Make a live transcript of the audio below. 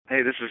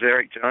Hey, this is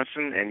Eric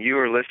Johnson, and you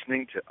are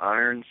listening to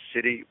Iron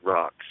City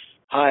Rocks.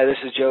 Hi, this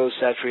is Joe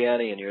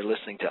Satriani, and you're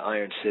listening to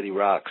Iron City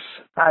Rocks.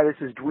 Hi, this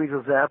is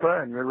Dweezil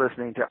Zappa, and you're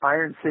listening to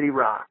Iron City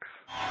Rocks.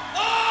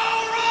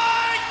 All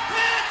right,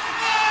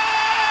 Pittsburgh!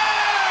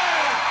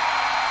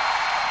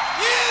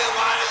 You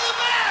wanted the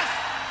best!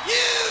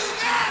 You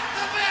got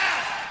the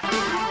best!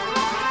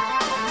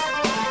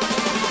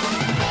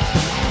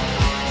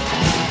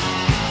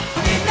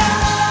 Ain't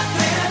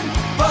nothing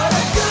but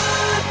a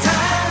good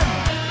time.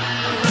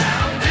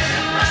 Round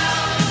and round.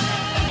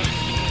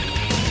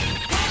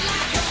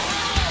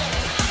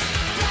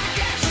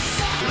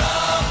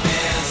 Love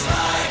is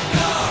like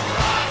a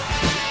rock.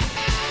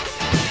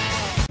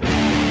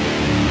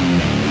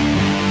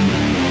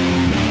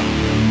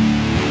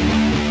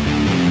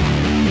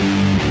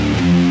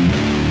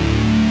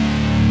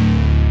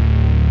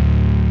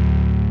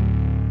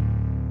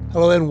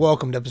 Hello and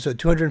welcome to episode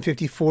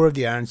 254 of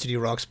the Iron City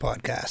Rocks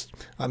podcast.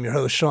 I'm your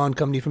host, Sean,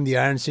 coming to you from the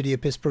Iron City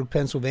of Pittsburgh,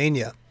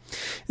 Pennsylvania.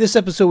 In this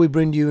episode, we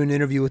bring you an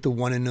interview with the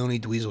one and only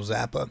Dweezil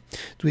Zappa.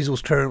 Dweezil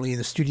is currently in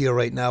the studio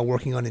right now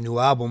working on a new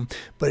album,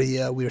 but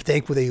we are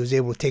thankful that he was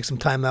able to take some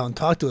time out and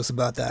talk to us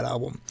about that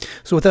album.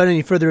 So without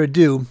any further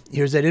ado,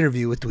 here's that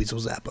interview with Dweezil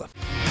Zappa.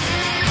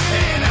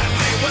 And I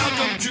say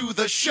welcome to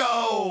the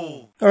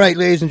show. All right,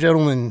 ladies and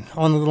gentlemen,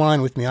 on the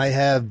line with me, I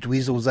have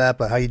Dweezil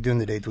Zappa. How you doing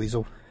today,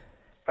 Dweezil?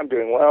 I'm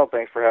doing well.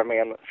 Thanks for having me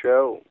on the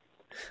show.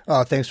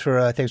 Oh, thanks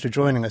for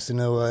joining us. I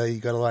know you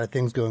got a lot of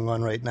things going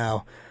on right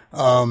now.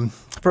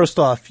 First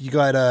off, you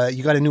got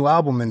a new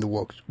album in the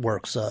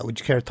works. Would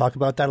you care to talk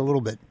about that a little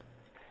bit?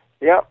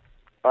 Yep.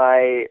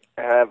 I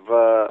have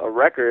a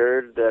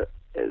record that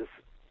is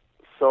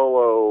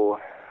solo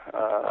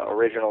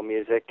original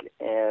music,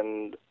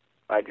 and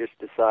I just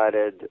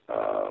decided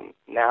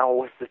now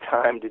was the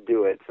time to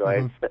do it. So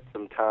I set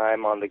some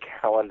time on the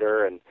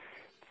calendar and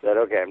said,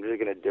 okay, I'm just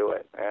going to do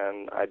it.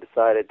 And I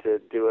decided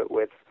to do it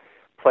with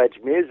Pledge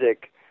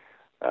Music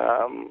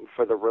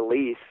for the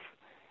release.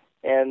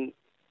 And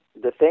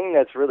the thing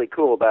that's really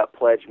cool about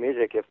Pledge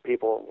Music, if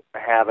people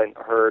haven't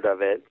heard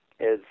of it,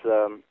 is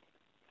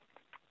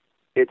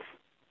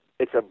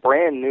it's a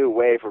brand new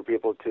way for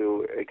people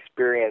to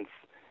experience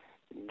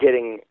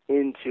getting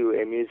into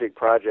a music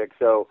project.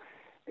 So,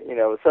 you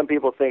know, some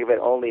people think of it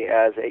only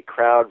as a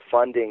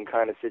crowdfunding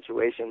kind of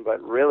situation,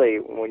 but really,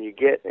 when you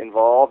get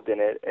involved in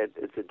it,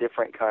 it's a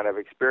different kind of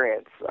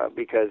experience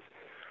because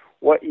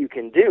what you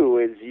can do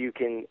is you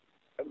can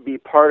be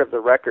part of the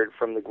record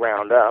from the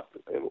ground up.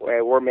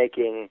 We're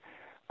making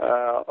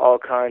all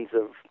kinds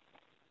of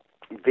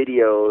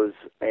videos,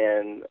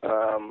 and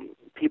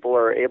people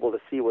are able to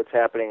see what's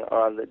happening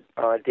on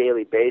a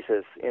daily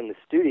basis in the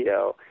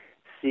studio,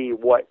 see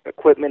what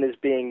equipment is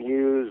being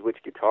used,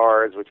 which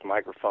guitars, which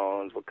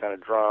microphones, what kind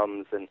of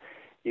drums, and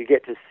you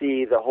get to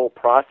see the whole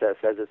process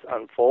as it's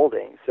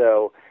unfolding.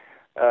 So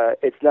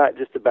it's not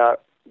just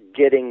about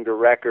getting the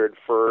record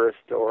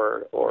first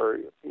or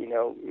you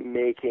know,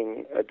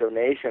 making a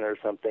donation or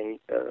something.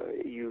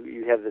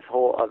 You have this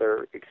whole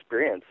other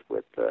experience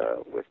with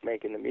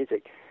making the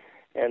music,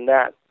 and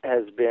that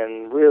has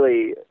been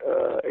really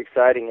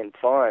exciting and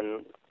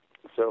fun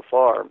so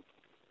far.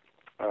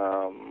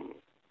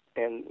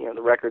 And you know,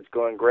 the record's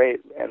going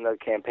great, and the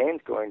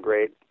campaign's going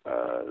great.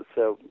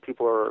 So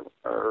people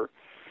are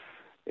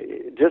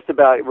just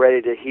about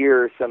ready to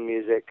hear some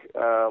music.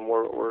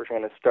 We're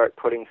going to start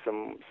putting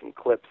some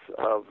clips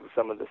of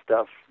some of the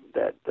stuff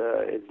that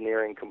is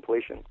nearing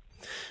completion.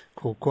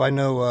 Cool. I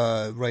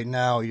know right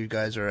now you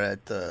guys are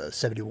at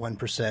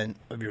 71%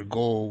 of your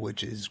goal,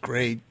 which is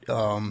great.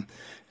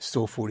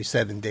 Still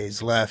 47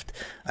 days left.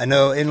 I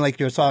know, and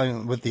like you were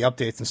talking with the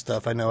updates and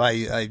stuff, I know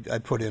I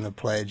put in a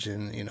pledge,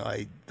 and you know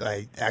I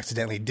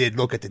accidentally did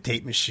look at the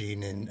tape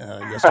machine in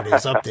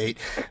yesterday's update.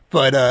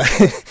 But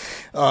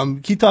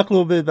can you talk a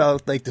little bit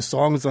about like the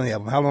songs on the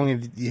album? How long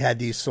have you had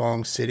these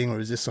songs sitting,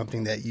 or is this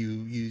something that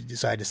you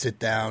decide to sit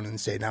down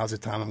and say, now's the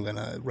time I'm going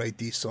to write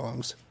these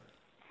songs?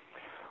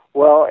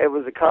 Well, it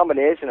was a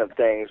combination of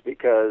things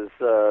because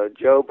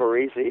Joe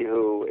Barisi,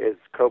 who is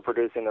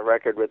co-producing the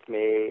record with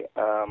me,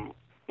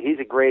 he's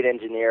a great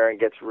engineer and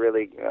gets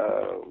really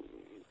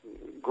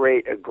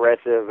great,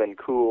 aggressive, and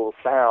cool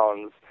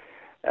sounds.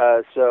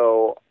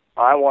 So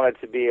I wanted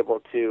to be able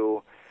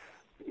to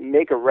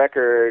make a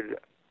record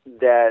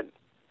that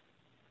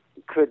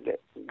could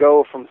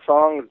go from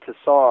song to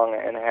song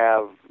and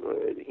have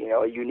you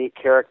know, a unique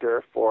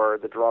character for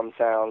the drum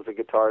sounds, the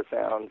guitar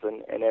sounds,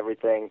 and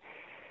everything.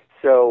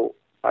 So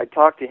I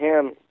talked to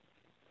him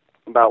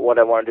about what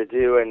I wanted to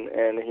do,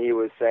 and he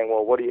was saying,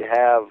 well, what do you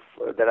have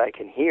that I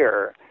can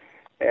hear?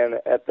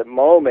 And at the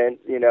moment,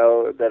 you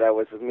know, that I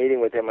was meeting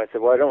with him, I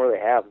said, well, I don't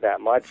really have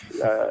that much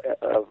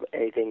of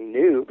anything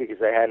new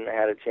because I hadn't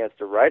had a chance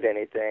to write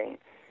anything.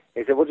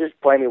 He said, well, just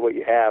play me what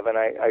you have. And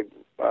I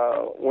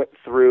went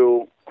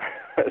through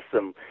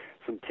some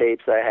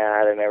tapes I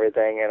had and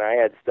everything, and I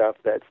had stuff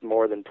that's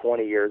more than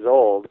 20 years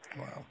old.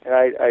 Wow. And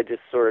I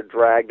just sort of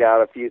dragged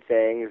out a few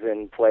things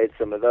and played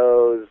some of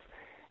those.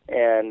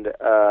 And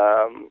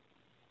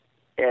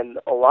and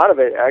a lot of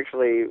it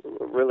actually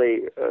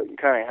really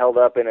kind of held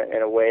up in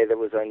a way that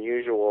was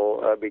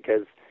unusual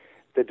because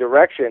the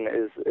direction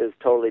is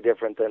totally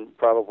different than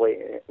probably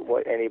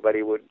what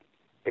anybody would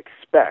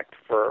expect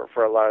for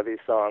a lot of these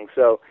songs.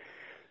 So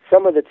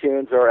some of the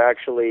tunes are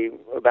actually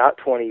about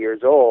 20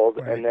 years old,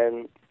 right. And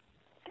then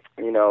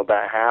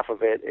about half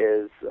of it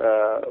is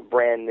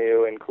brand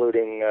new,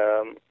 including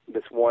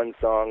this one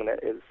song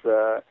that is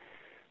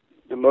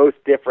the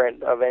most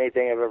different of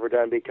anything I've ever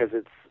done because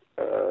it's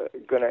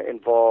going to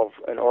involve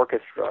an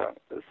orchestra.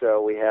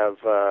 So we have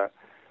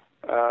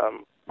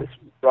this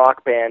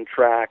rock band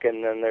track,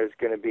 and then there's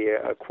going to be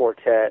a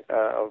quartet,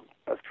 a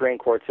string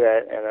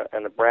quartet,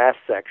 and a brass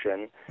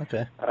section.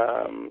 Okay.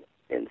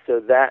 And so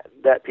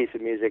that piece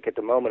of music at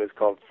the moment is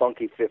called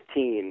Funky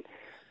 15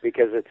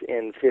 because it's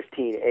in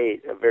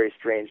 15/8, a very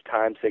strange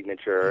time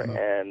signature,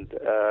 and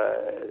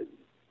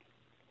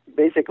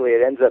basically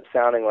it ends up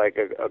sounding like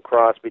a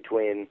cross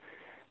between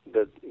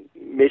the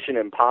Mission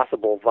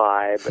Impossible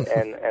vibe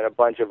and a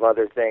bunch of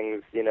other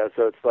things,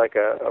 so it's like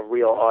a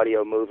real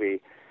audio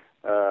movie,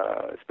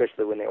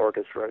 especially when the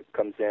orchestra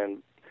comes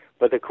in.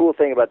 But the cool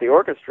thing about the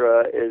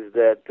orchestra is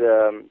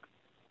that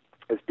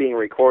it's being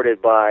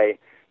recorded by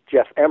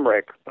Jeff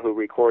Emmerich, who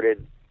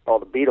recorded all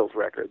the Beatles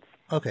records.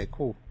 Okay,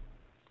 cool.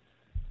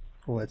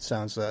 Well, it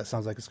sounds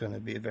like it's going to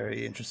be a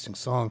very interesting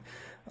song.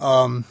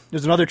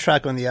 There's another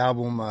track on the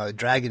album,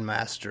 Dragon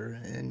Master,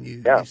 and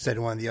you said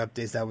in one of the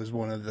updates that was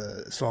one of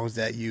the songs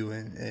that you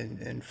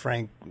and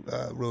Frank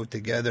wrote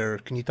together.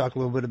 Can you talk a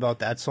little bit about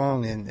that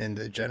song and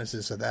the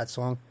genesis of that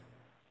song?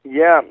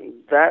 Yeah,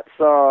 that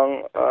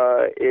song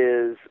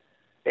is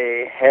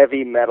a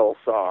heavy metal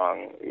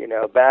song.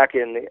 Back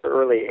in the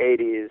early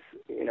 80s,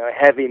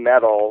 heavy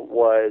metal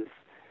was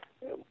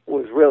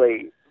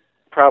really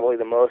probably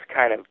the most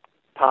kind of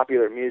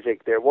popular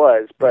music there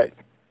was, but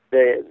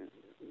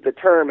the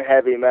term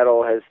heavy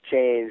metal has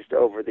changed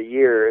over the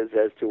years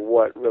as to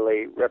what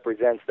really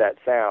represents that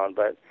sound.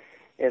 But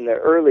in the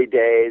early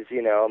days,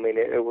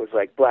 it was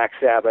like Black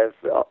Sabbath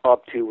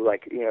up to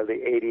like,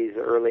 the 80s,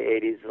 early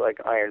 80s,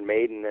 like Iron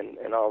Maiden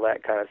and all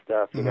that kind of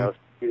stuff,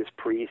 Judas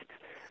Priest.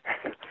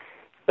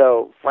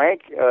 So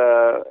Frank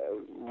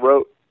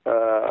wrote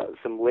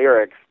some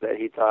lyrics that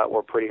he thought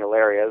were pretty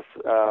hilarious,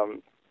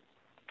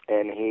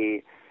 and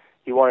he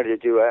wanted to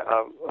do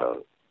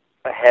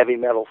a heavy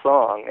metal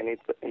song, and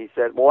he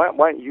said, well,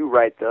 why don't you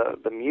write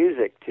the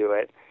music to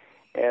it?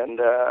 And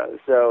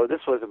so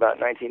this was about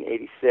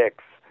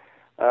 1986.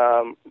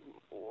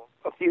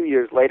 A few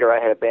years later, I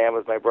had a band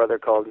with my brother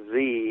called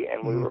Z,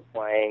 and we were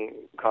playing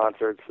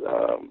concerts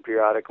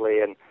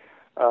periodically, and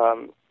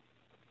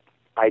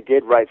I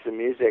did write some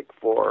music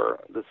for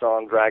the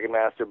song Dragon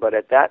Master, but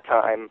at that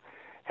time,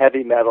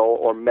 heavy metal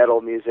or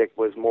metal music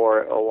was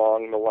more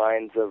along the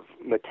lines of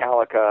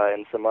Metallica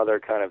and some other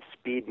kind of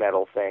speed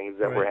metal things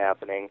that were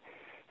happening.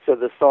 So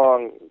the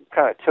song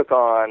kind of took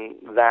on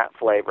that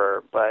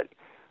flavor, but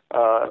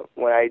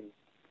when I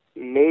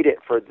made it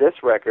for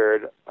this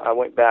record, I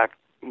went back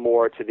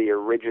more to the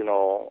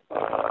original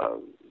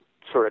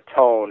sort of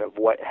tone of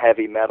what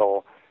heavy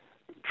metal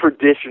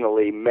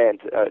traditionally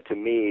meant to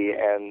me,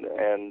 and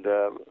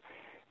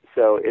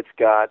so it's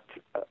got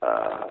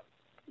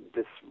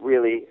this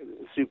really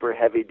super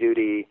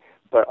heavy-duty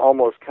but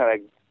almost kind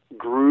of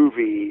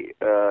groovy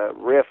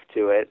riff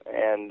to it,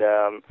 and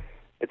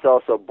it's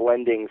also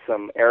blending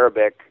some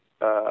Arabic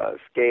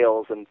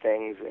scales and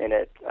things in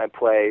it. I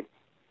play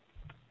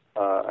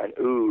an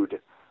oud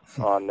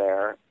on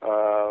there,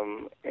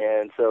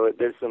 and so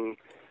there's some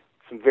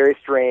very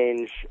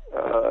strange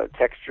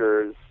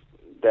textures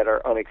that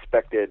are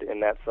unexpected in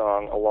that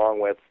song,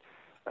 along with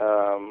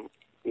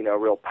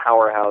real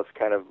powerhouse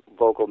kind of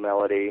vocal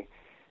melody.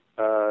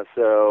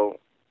 So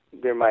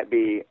there might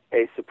be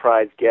a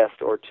surprise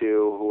guest or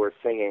two who are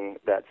singing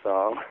that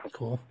song.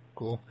 Cool.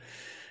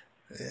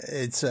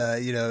 It's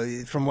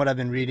from what I've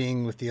been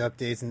reading with the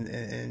updates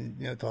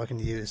and talking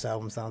to you, this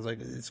album sounds like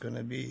it's going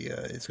to be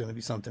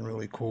something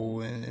really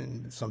cool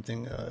and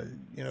something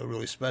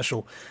really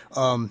special.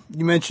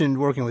 You mentioned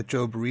working with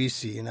Joe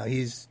Barresi.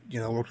 He's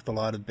worked with a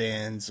lot of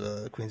bands,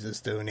 Queens of the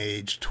Stone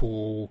Age,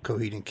 Tool,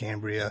 Coheed and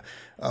Cambria.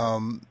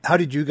 How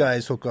did you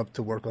guys hook up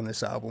to work on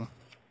this album?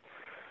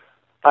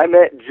 I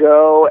met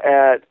Joe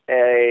at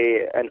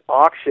an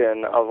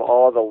auction of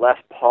all the Les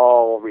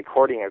Paul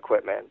recording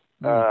equipment.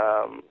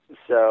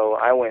 So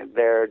I went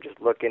there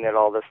just looking at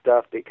all this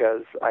stuff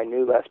because I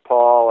knew Les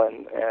Paul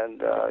and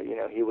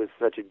he was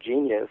such a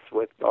genius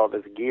with all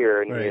this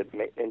gear, and he had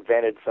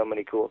invented so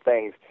many cool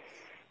things.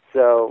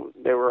 So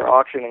they were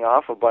auctioning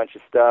off a bunch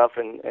of stuff,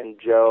 and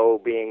Joe,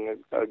 being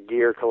a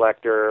gear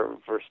collector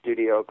for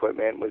studio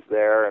equipment, was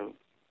there, and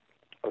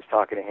I was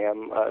talking to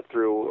him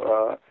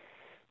through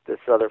this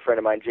other friend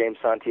of mine, James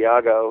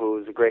Santiago,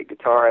 who's a great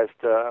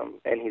guitarist,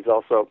 and he's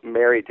also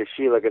married to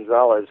Sheila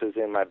Gonzalez, who's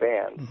in my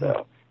band.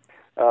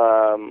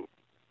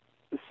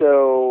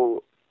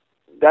 So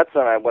that's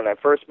when I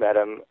first met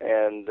him,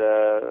 and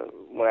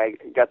when I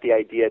got the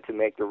idea to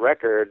make the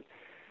record,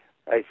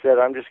 I said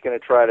I'm just going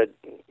to try to,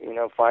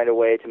 find a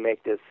way to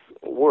make this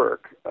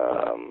work.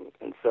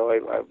 And so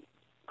I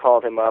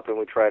called him up and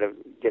we tried to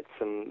get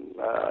some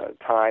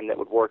time that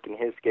would work in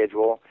his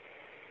schedule.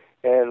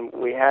 And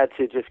we had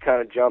to just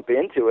kind of jump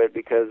into it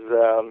because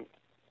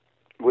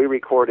we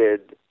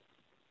recorded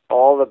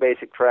all the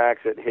basic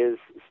tracks at his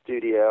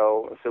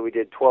studio. So we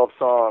did 12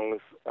 songs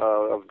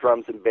of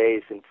drums and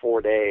bass in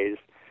 4 days.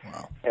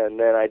 Wow. And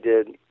then I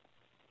did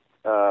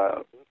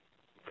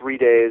 3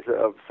 days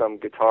of some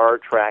guitar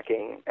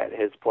tracking at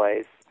his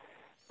place.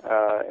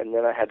 And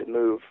then I had to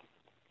move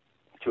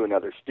to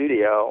another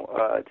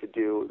studio to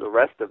do the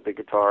rest of the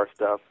guitar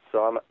stuff.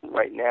 So I'm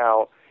right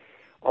now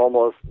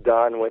almost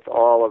done with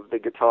all of the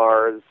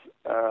guitars.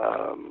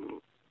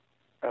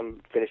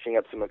 I'm finishing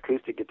up some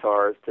acoustic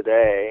guitars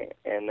today,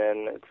 and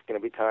then it's going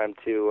to be time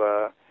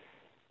to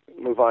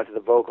move on to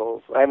the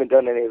vocals. I haven't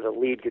done any of the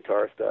lead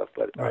guitar stuff,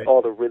 but right.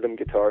 all the rhythm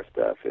guitar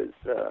stuff is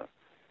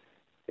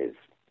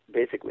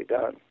basically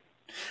done.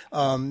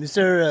 Is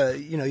there,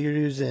 you're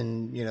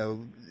using,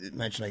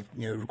 mentioned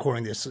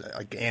recording this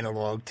like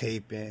analog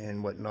tape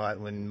and whatnot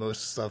when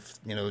most stuff,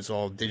 is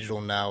all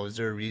digital now. Is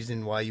there a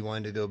reason why you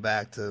wanted to go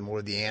back to more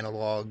of the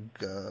analog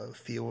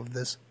feel of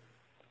this?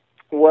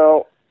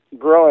 Well,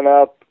 growing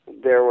up,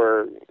 there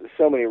were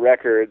so many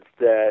records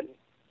that,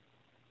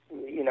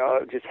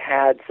 just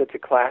had such a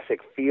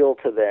classic feel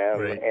to them,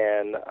 right.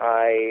 And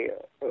I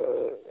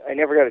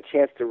never got a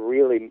chance to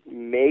really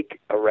make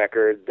a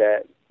record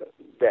that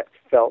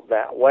felt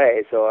that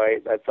way. So I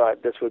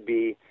thought this would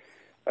be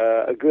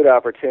a good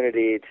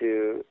opportunity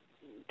to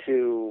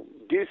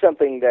do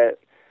something that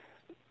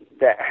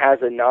has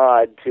a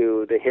nod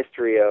to the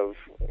history of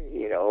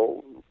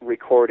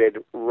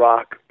recorded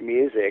rock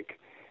music,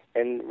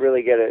 and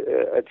really get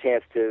a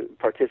chance to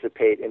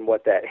participate in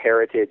what that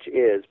heritage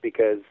is,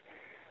 because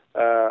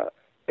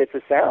it's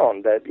a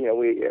sound that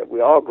we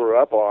all grew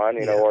up on,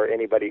 yeah. Or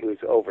anybody who's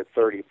over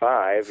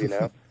 35,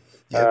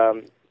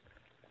 Yep.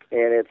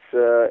 And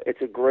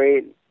it's a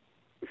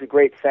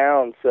great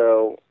sound.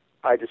 So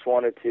I just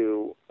wanted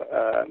to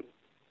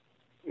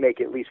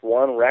make at least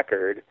one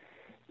record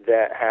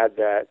that had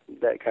that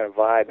kind of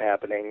vibe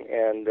happening.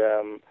 And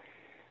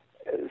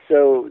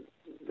so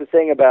the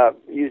thing about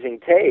using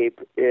tape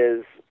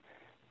is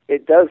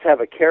it does have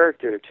a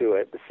character to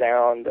it. The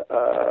sound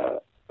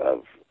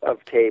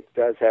of tape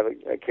does have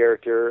a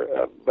character,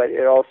 but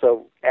it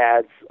also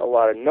adds a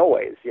lot of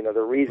noise.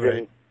 The reason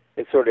right.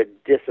 it sort of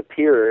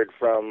disappeared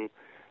from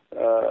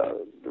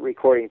the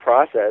recording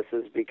process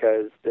is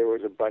because there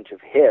was a bunch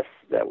of hiss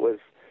that was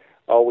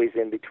always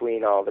in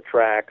between all the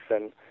tracks,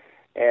 and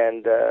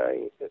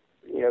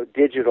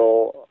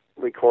digital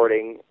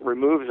recording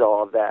removes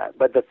all of that.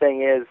 But the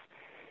thing is,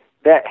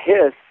 that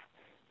hiss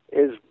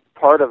is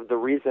part of the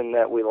reason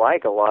that we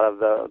like a lot of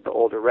the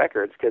older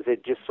records, because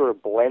it just sort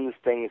of blends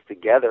things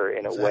together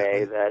in a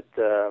way that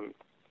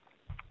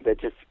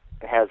just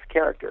has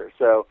character.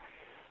 So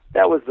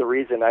that was the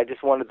reason. I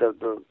just wanted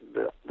the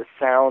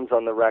sounds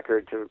on the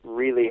record to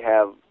really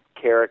have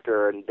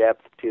character and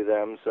depth to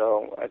them.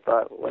 So I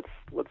thought,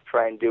 let's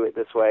try and do it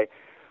this way.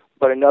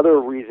 But another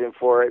reason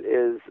for it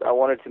is I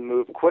wanted to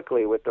move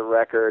quickly with the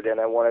record, and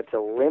I wanted to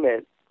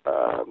limit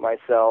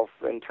myself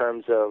in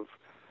terms of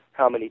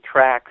how many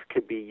tracks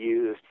could be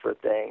used for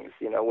things.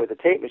 With a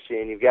tape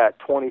machine, you've got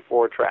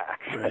 24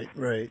 tracks.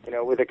 Right.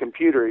 With a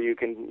computer, you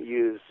could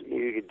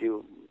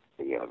do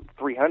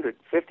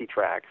 350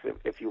 tracks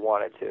if you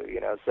wanted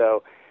to.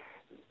 So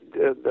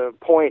the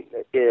point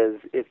is,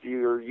 if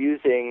you're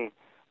using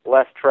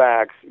less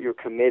tracks, you're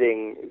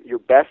committing your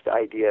best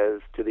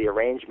ideas to the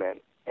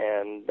arrangement,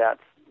 and that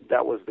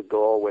was the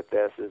goal with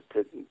this, is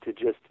to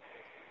just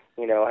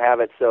have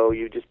it so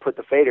you just put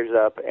the faders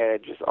up and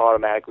it just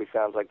automatically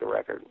sounds like the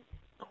record.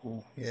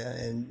 Cool. Yeah,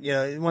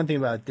 and one thing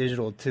about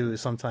digital too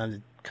is sometimes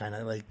it kind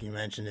of, like you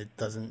mentioned,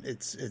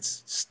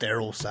 it's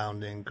sterile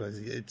sounding because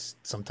it's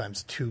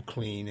sometimes too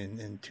clean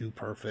and too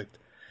perfect.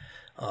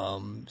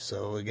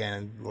 So again,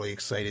 I'm really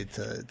excited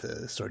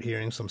to start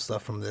hearing some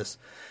stuff from this.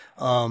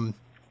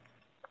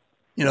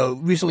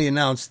 Recently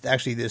announced,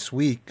 actually this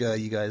week,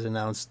 you guys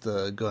announced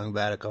going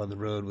back on the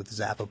road with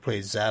Zappa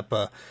Plays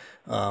Zappa,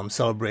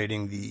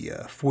 celebrating the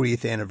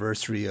 40th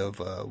anniversary of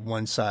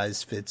One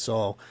Size Fits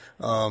All.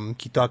 Can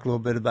you talk a little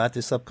bit about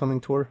this upcoming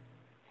tour?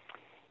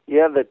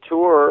 Yeah, the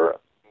tour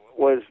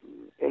was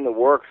in the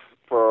works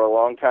for a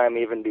long time,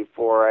 even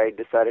before I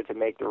decided to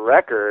make the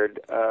record.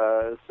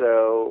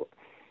 So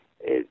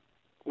it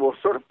will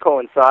sort of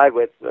coincide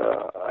with,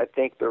 I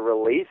think, the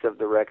release of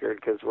the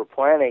record, because we're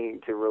planning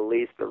to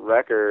release the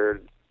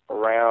record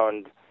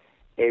around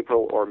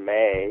April or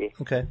May.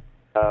 Okay.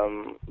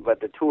 But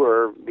the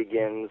tour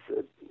begins,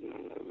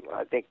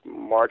 I think,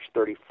 March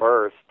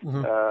 31st.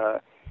 Mm-hmm.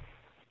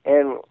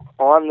 And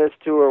on this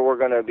tour, we're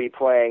going to be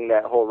playing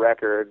that whole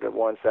record,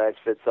 One Size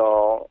Fits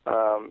All.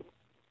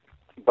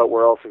 But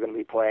we're also going to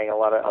be playing a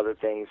lot of other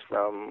things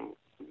from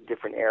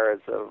different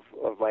eras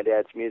of my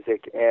dad's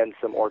music and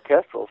some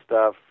orchestral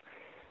stuff.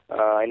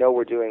 I know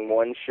we're doing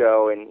one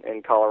show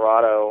in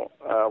Colorado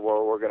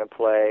where we're going to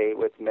play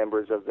with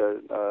members of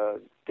the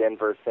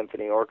Denver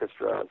Symphony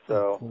Orchestra.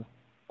 So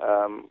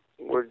Cool.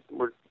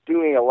 we're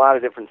doing a lot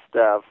of different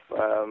stuff.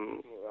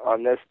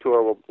 On this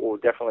tour, we'll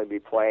definitely be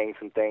playing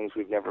some things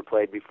we've never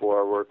played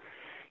before. We're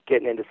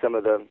getting into some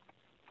of the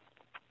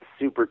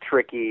super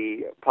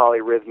tricky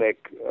polyrhythmic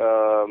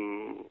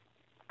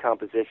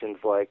compositions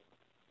like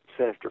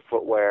Sinister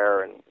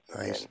Footwear and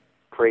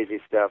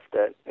crazy stuff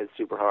that is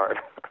super hard.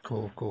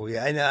 Cool.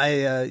 Yeah,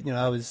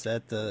 I was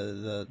at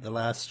the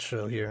last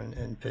show here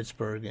in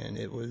Pittsburgh, and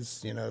it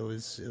was it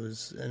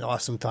was an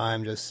awesome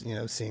time just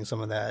seeing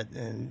some of that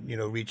and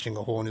reaching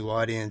a whole new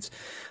audience.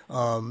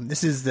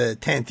 This is the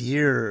 10th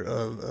year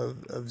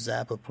of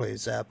Zappa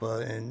Plays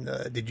Zappa, and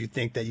did you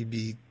think that you'd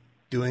be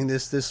doing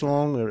this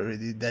long, or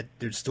that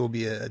there'd still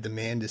be a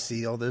demand to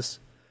see all this?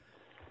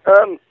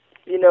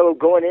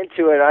 Going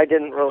into it, I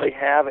didn't really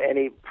have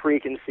any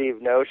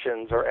preconceived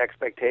notions or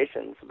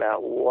expectations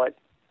about what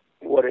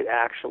it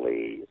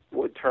actually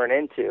would turn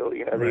into.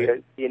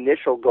 Right. The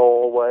initial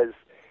goal was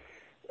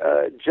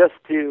just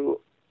to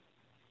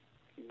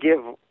give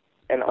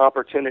an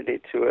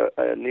opportunity to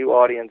a new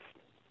audience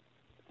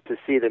to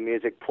see the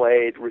music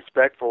played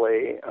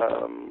respectfully,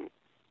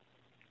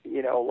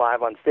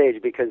 live on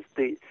stage. Because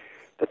the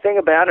thing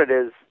about it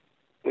is,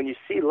 when you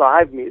see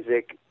live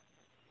music,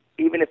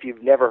 even if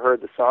you've never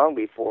heard the song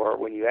before,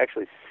 when you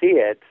actually see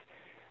it,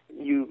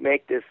 you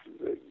make this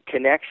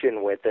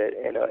connection with it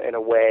in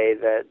a way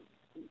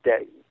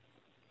that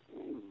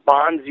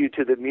bonds you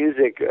to the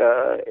music,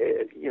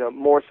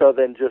 more so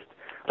than just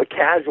a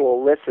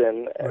casual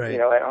listen, right.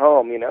 At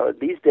home.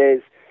 These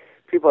days,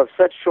 people have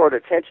such short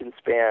attention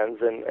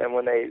spans, and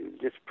when they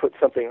just put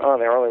something on,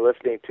 they're only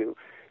listening to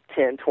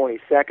 10, 20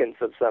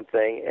 seconds of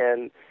something,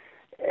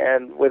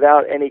 and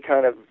without any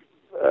kind of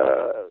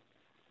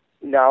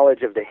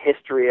knowledge of the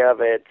history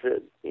of it,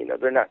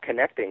 they're not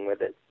connecting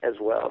with it as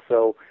well.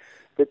 So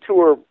the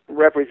tour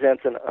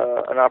represents an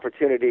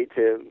opportunity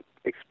to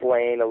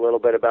explain a little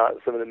bit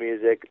about some of the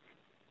music,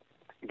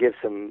 give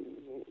some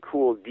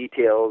cool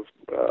details,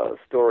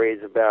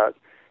 stories about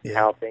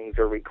how things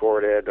are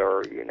recorded,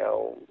 or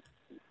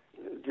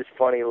just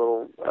funny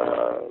little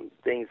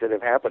things that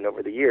have happened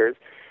over the years,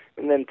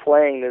 and then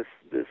playing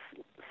this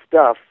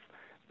stuff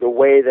the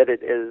way that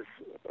it is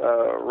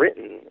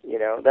written.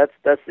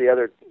 That's the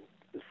other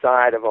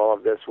side of all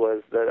of this,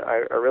 was that I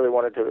really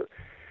wanted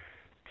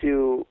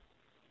to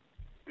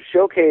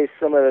showcase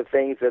some of the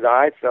things that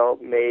I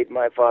felt made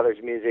my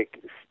father's music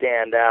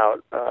stand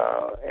out,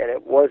 and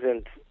it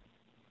wasn't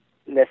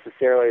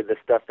necessarily the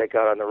stuff that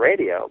got on the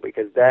radio,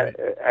 because that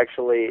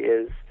actually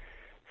is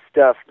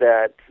stuff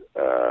that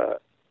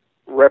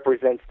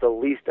represents the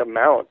least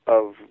amount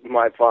of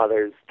my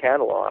father's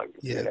catalog.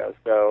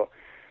 So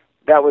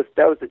that was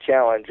the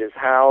challenge, is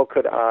how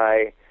could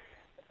I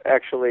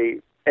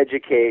actually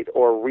educate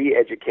or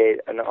re-educate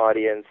an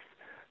audience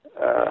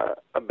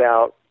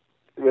about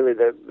really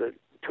the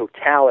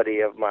totality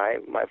of my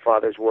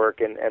father's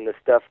work and the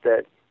stuff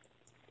that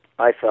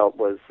I felt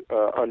was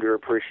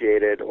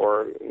underappreciated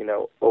or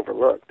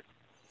overlooked.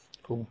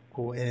 Cool.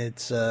 And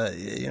it's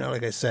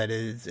like I said,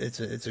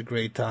 it's a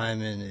great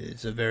time, and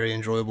it's a very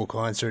enjoyable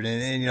concert.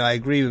 And I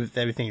agree with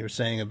everything you're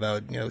saying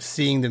about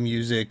seeing the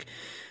music.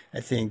 I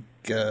think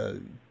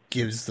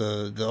gives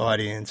the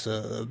audience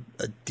a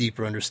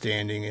deeper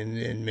understanding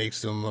and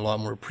makes them a lot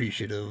more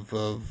appreciative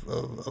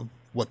of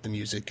what the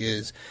music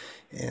is.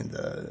 And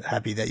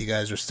happy that you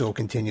guys are still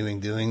continuing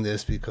doing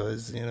this,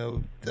 because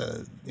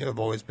I've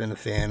always been a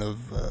fan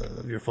of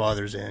your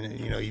father's and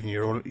even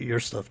your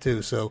stuff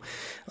too. So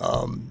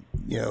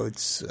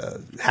it's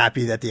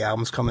happy that the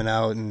album's coming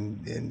out,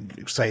 and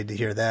excited to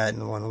hear that,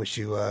 and I want to wish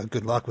you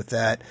good luck with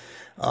that.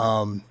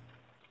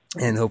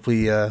 And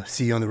hopefully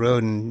see you on the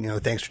road.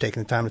 And thanks for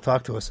taking the time to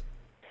talk to us.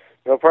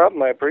 No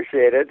problem. I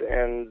appreciate it.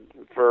 And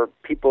for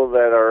people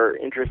that are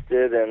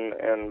interested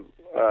in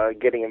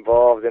getting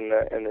involved in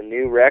the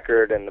new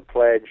record and the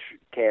Pledge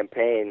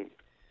campaign,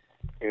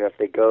 if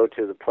they go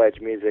to the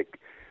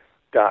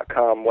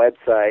pledgemusic.com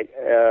website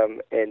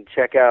and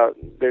check out,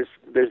 there's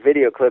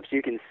video clips.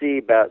 You can see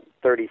about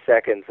 30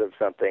 seconds of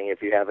something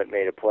if you haven't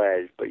made a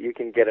pledge, but you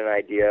can get an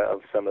idea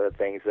of some of the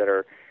things that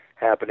are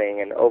happening.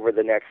 And over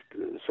the next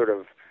sort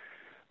of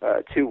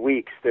 2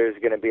 weeks, there's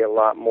going to be a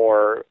lot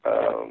more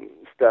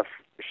stuff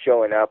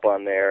showing up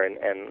on there,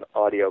 and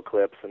audio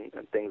clips and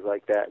things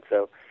like that.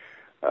 So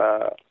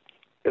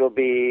it'll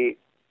be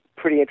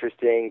pretty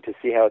interesting to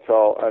see how it's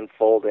all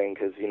unfolding,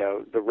 because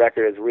the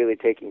record is really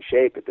taking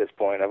shape at this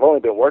point. I've only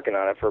been working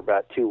on it for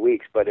about 2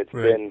 weeks, but it's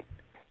been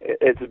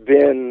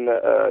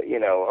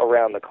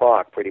around the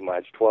clock, pretty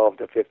much 12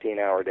 to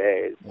 15-hour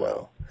days.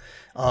 So.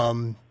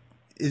 Wow.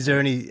 Is there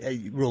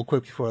any, real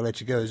quick before I let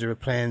you go, is there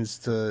plans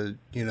to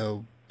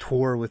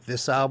tour with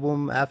this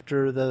album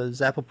after the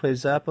Zappa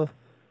Plays Zappa?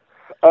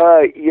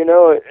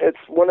 It's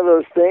one of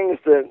those things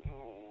that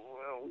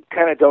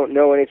kind of don't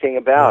know anything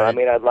about. Right. I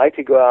mean, I'd like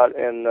to go out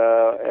and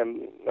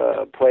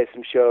play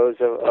some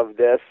shows of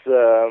this,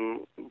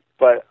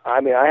 but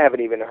I mean, I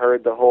haven't even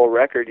heard the whole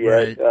record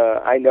yet.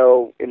 Right. I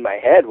know in my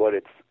head what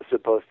it's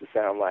supposed to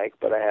sound like,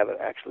 but I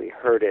haven't actually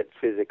heard it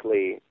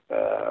physically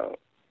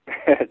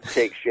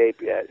take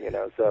shape yet.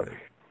 So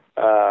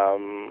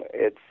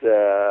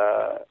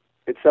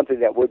it's something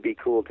that would be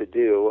cool to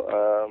do,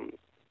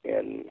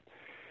 and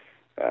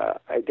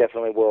I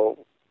definitely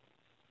will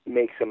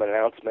make some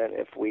announcement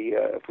if we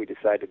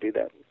decide to do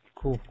that.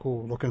 Cool.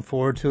 Looking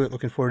forward to it.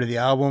 Looking forward to the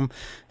album.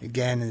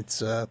 Again,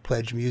 it's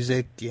Pledge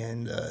Music,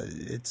 and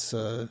it's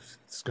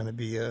gonna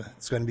be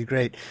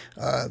great.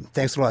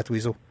 Thanks a lot,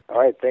 Dweezil. All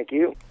right, thank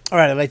you. All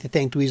right, I'd like to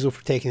thank Dweezil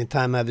for taking the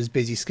time out of his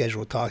busy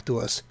schedule to talk to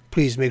us.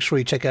 Please make sure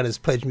you check out his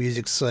Pledge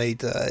Music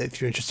site if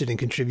you're interested in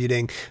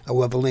contributing.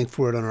 We'll have a link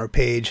for it on our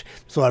page.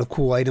 There's a lot of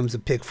cool items to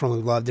pick from, a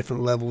lot of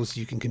different levels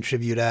you can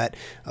contribute at.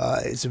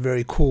 It's a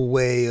very cool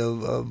way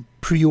of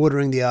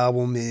pre-ordering the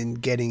album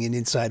and getting an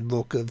inside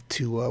look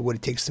to what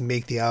it takes to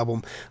make the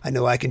album. I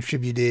know I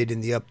contributed,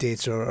 and the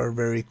updates are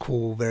very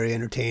cool, very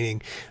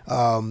entertaining.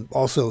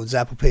 Also,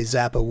 Zappa Pays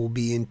Zappa will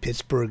be in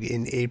Pittsburgh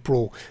in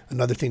April,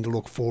 another thing to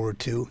look forward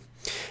to.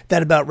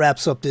 That about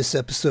wraps up this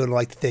episode. I'd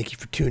like to thank you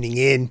for tuning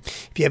in.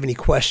 If you have any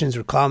questions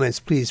or comments,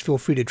 please feel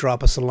free to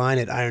drop us a line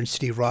at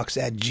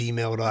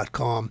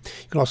ironcityrocks@gmail.com.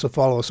 You can also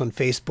follow us on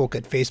Facebook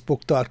at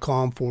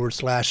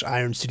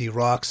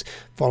facebook.com/ironcityrocks.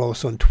 Follow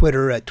us on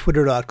Twitter at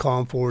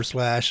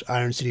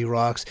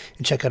twitter.com/ironcityrocks.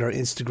 And check out our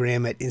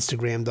Instagram at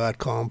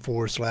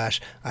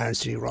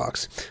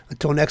instagram.com/ironcityrocks.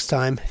 Until next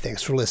time,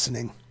 thanks for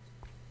listening.